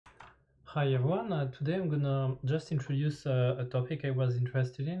Hi everyone, today I'm gonna just introduce a topic I was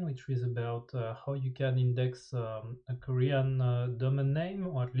interested in, which is about how you can index a Korean domain name,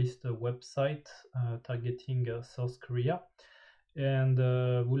 or at least a website targeting South Korea. And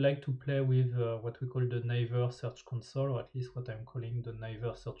we like to play with what we call the Naver Search Console, or at least what I'm calling the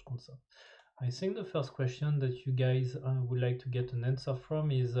Naver Search Console. I think the first question that you guys would like to get an answer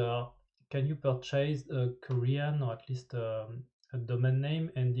from is can you purchase a Korean, or at least a domain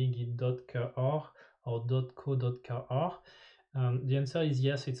name ending in .kr or .co.kr? The answer is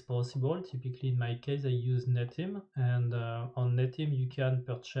yes, it's possible. Typically, in my case, I use Netim, and on Netim, you can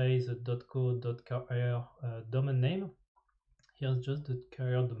purchase a .co.kr domain name. Here's just the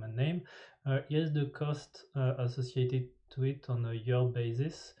carrier domain name. Here's the cost associated to it on a year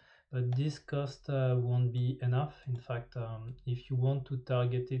basis, but this cost won't be enough. In fact, if you want to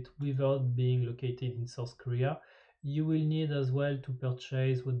target it without being located in South Korea, you will need as well to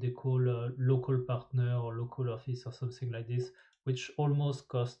purchase what they call a local partner or local office or something like this, which almost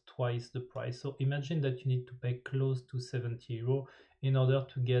costs twice the price. So imagine that you need to pay close to 70 euro in order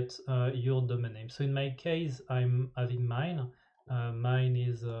to get your domain name. So in my case, I'm having mine. Mine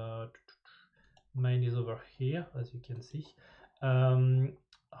is over here, as you can see.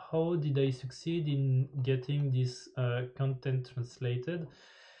 How did I succeed in getting this content translated?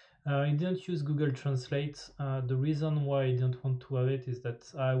 I didn't use Google Translate. The reason why I didn't want to have it is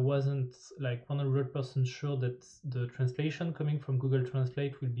that I wasn't like 100% sure that the translation coming from Google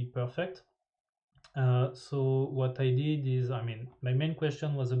Translate will be perfect. So what I did is, my main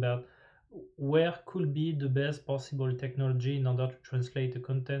question was about where could be the best possible technology in order to translate the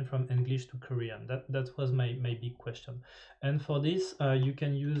content from English to Korean. That was my big question. And for this, you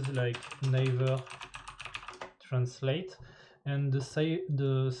can use like Naver Translate, and the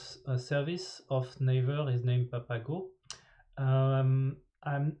service of Naver is named Papago. I'm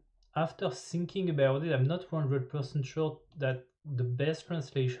After thinking about it, I'm not 100% sure that the best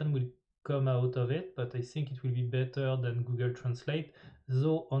translation will come out of it, but I think it will be better than Google Translate.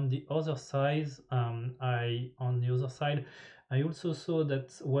 Though on the other side, I also saw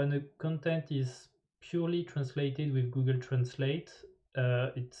that when the content is purely translated with Google Translate,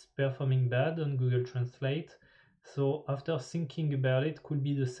 it's performing bad on Google Translate. So after thinking about it, could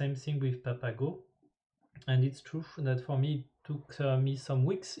be the same thing with Papago. And it's true that for me, it took me some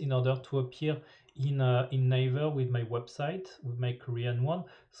weeks in order to appear in Naver with my website, with my Korean one.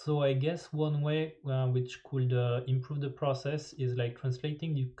 So I guess one way which could improve the process is like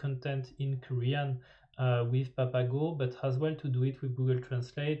translating the content in Korean with Papago, but as well to do it with Google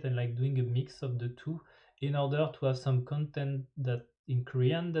Translate, and like doing a mix of the two in order to have some content that in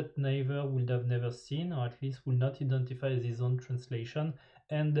Korean that Naver would have never seen, or at least will not identify as his own translation,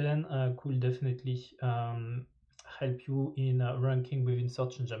 and then could definitely help you in ranking within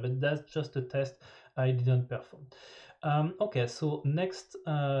search engine. But that's just a test I didn't perform. Okay, so next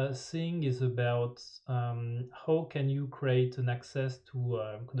thing is about how can you create an access to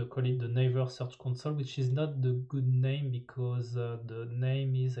call it the Naver Search Console, which is not the good name because the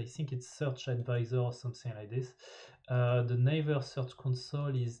name is, I think it's Search Advisor or something like this. The Naver Search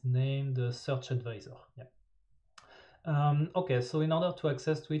Console is named Search Advisor. Yeah. Okay, so in order to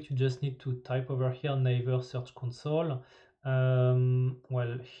access to it, you just need to type over here Naver Search Console.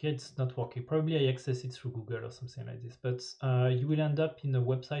 Well, here it's not working. Probably I access it through Google or something like this, but you will end up in a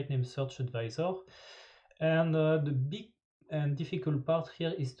website named Search Advisor. And the big and difficult part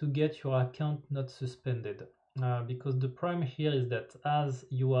here is to get your account not suspended. Because the problem here is that as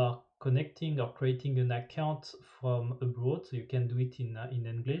you are connecting or creating an account from abroad, so you can do it in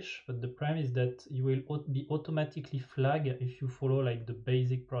English, but the problem is that you will be automatically flagged if you follow like the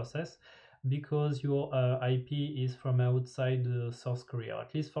basic process, because your IP is from outside South Korea.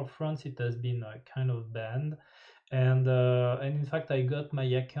 At least for France, it has been kind of banned. And in fact, I got my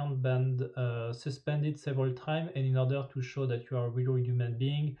account banned, suspended several times. And in order to show that you are a real human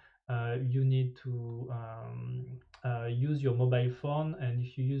being, you need to use your mobile phone. And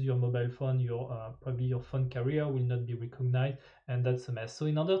if you use your mobile phone, your probably your phone carrier will not be recognized, and that's a mess. So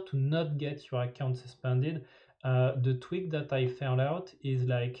in order to not get your account suspended, the trick that I found out is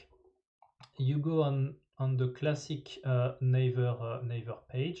like you go on the classic Naver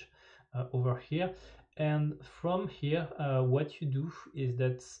page over here. And from here, what you do is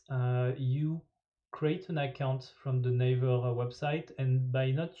that you create an account from the Naver website, and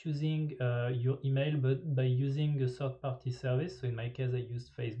by not using your email, but by using a third-party service, so in my case, I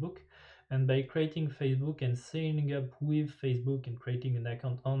used Facebook, and by creating Facebook and signing up with Facebook and creating an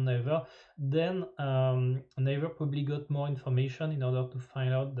account on Naver, then Naver probably got more information in order to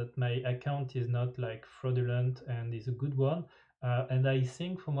find out that my account is not like fraudulent and is a good one. And I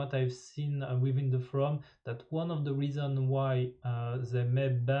think from what I've seen within the forum that one of the reasons why they may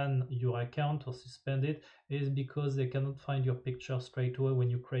ban your account or suspend it is because they cannot find your picture straight away when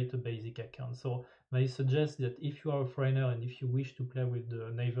you create a basic account. So I suggest that if you are a foreigner and if you wish to play with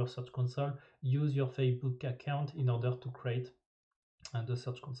the Naver Search Console, use your Facebook account in order to create the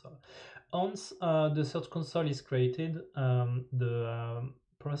Search Console. Once the Search Console is created, the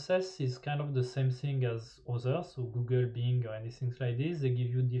process is kind of the same thing as others, so Google, Bing, or anything like this. They give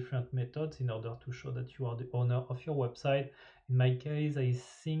you different methods in order to show that you are the owner of your website. In my case, I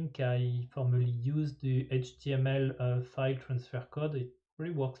think I formerly used the HTML file transfer code. It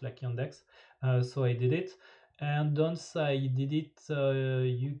really works like Yandex, so I did it. And once I did it,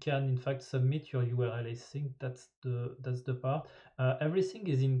 you can in fact submit your URL. I think that's the part. Everything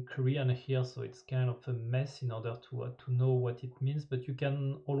is in Korean here, so it's kind of a mess in order to know what it means. But you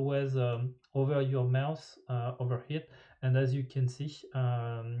can always hover your mouse over it, and as you can see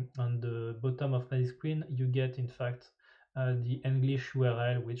on the bottom of my screen, you get in fact the English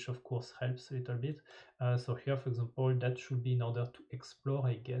URL, which of course helps a little bit. So here, for example, that should be in order to explore.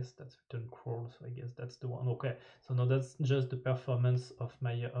 I guess that's written crawl, so I guess that's the one. Okay, so now that's just the performance of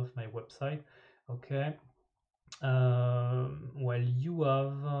my website. Okay. Well, you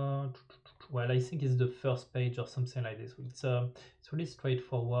have well, I think it's the first page or something like this. It's really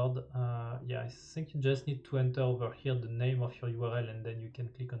straightforward. Yeah, I think you just need to enter over here the name of your URL and then you can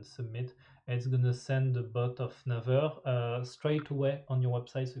click on submit. It's gonna send the bot of Naver straight away on your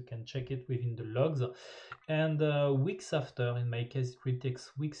website, so you can check it within the logs. And weeks after, in my case, it really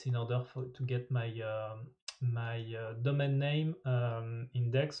takes weeks in order to get my domain name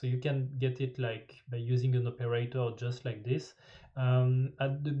index. So you can get it like by using an operator just like this.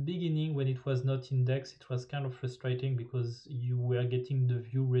 At the beginning, when it was not indexed, it was kind of frustrating because you were getting the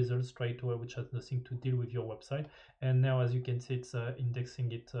view results straight away, which has nothing to deal with your website. And now, as you can see, it's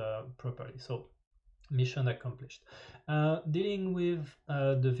indexing it properly. So mission accomplished. Dealing with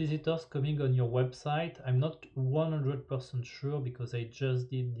the visitors coming on your website, I'm not 100% sure because I just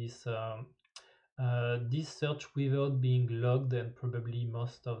did this search without being logged, and probably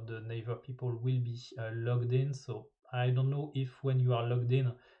most of the Naver people will be logged in. So I don't know if when you are logged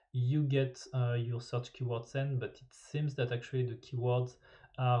in, you get your search keywords sent, but it seems that actually the keywords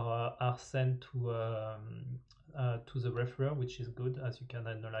are sent to the referrer, which is good, as you can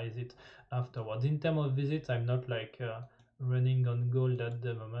analyze it afterwards. In terms of visits, I'm not like running on gold at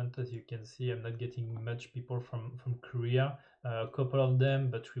the moment. As you can see, I'm not getting much people from Korea. A couple of them,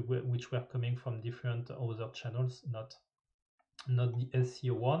 but which were coming from different other channels, not the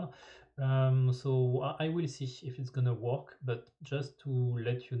SEO one. So I will see if it's gonna work, but just to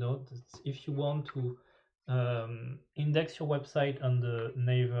let you know that if you want to index your website on the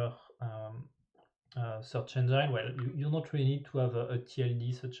Naver search engine, well, you don't really need to have a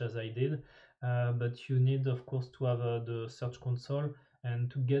TLD such as I did, but you need, of course, to have the Search Console.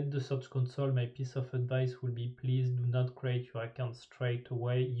 And to get the Search Console, my piece of advice will be please do not create your account straight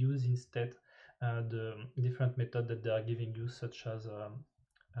away. Use instead the different method that they are giving you, such as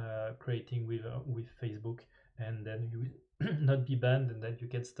creating with Facebook, and then you will not be banned, and then you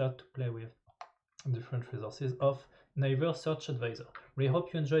can start to play with different resources of Naver Search Advisor. Really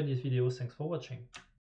hope you enjoyed this video. Thanks for watching.